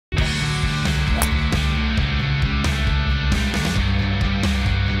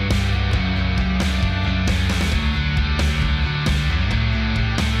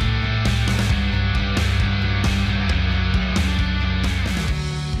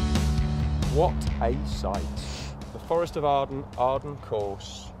What a sight. The Forest of Arden, Arden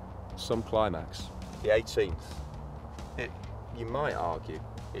course, some climax, the 18th. You might argue,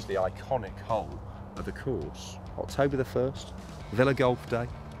 is the iconic hole of the course. October the 1st, Villa Golf Day,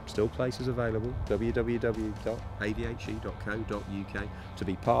 still places available, www.avhe.co.uk. To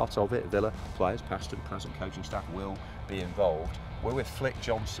be part of it, Villa players, past and present coaching staff will be involved. We're with Flic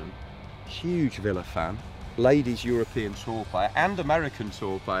Johnson, huge Villa fan, ladies European Tour player and American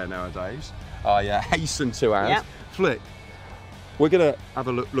Tour player nowadays. I hasten to add. Yep. Flic, we're going to have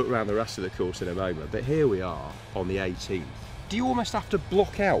a look around the rest of the course in a moment, but here we are on the 18th. Do you almost have to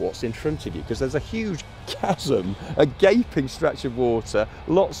block out what's in front of you? Because there's a huge chasm, a gaping stretch of water,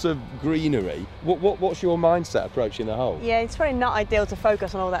 lots of greenery. What's your mindset approaching the hole? Yeah, it's probably not ideal to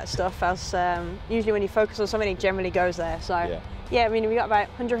focus on all that stuff, as usually when you focus on something, it generally goes there. So yeah, I mean, we got about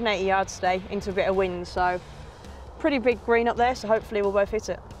 180 yards today into a bit of wind, so pretty big green up there, so hopefully we'll both hit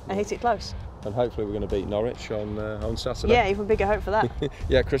it and hit it close. And hopefully we're going to beat Norwich on Saturday. Yeah, even bigger hope for that.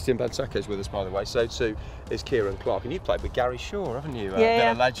 Yeah, Christian Benteke is with us, by the way. So too is Kieran Clark. And you played with Gary Shaw, haven't you?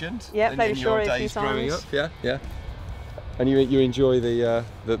 Yeah, been a legend. Yeah, played with Shaw a few growing times. up. Yeah, yeah. And you enjoy the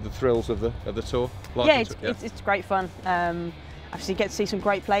thrills of the tour? Yeah, it's great fun. Obviously, get to see some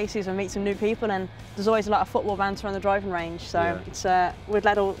great places and meet some new people, and there's always a lot of football banter on the driving range. So it's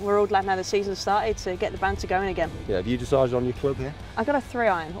we're all glad now the season's started to get the banter going again. Yeah, have you decided on your club here? I've got a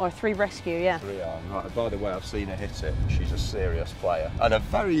 3-iron or a 3 rescue. Yeah. 3-iron. Right. By the way, I've seen her hit it. She's a serious player and a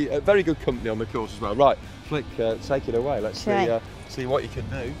very good company on the course as well. Right, Flic, take it away. Let's see what you can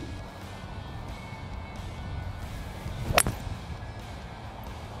do.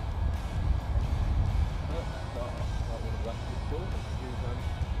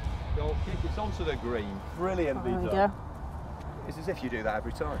 Goal kick, it's onto the green. Brilliantly done. Go. It's as if you do that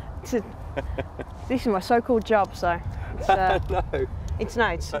every time. This is my so-called job, so No. It's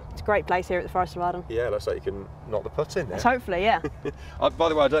a great place here at the Forest of Arden. Yeah, looks like you can knock the putt in there. Hopefully, yeah. By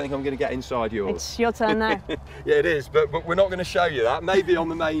the way, I don't think I'm going to get inside yours. It's your turn now. Yeah, it is, but we're not going to show you that. Maybe on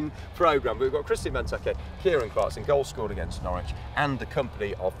the main programme. But we've got Christian Benteke, Kieran Clarkson, goal scored against Norwich, and the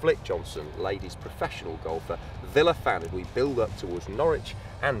company of Flic Johnson, ladies professional golfer, Villa fan, as we build up towards Norwich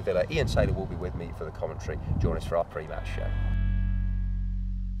and Villa. Ian Taylor will be with me for the commentary. Join us for our pre-match show.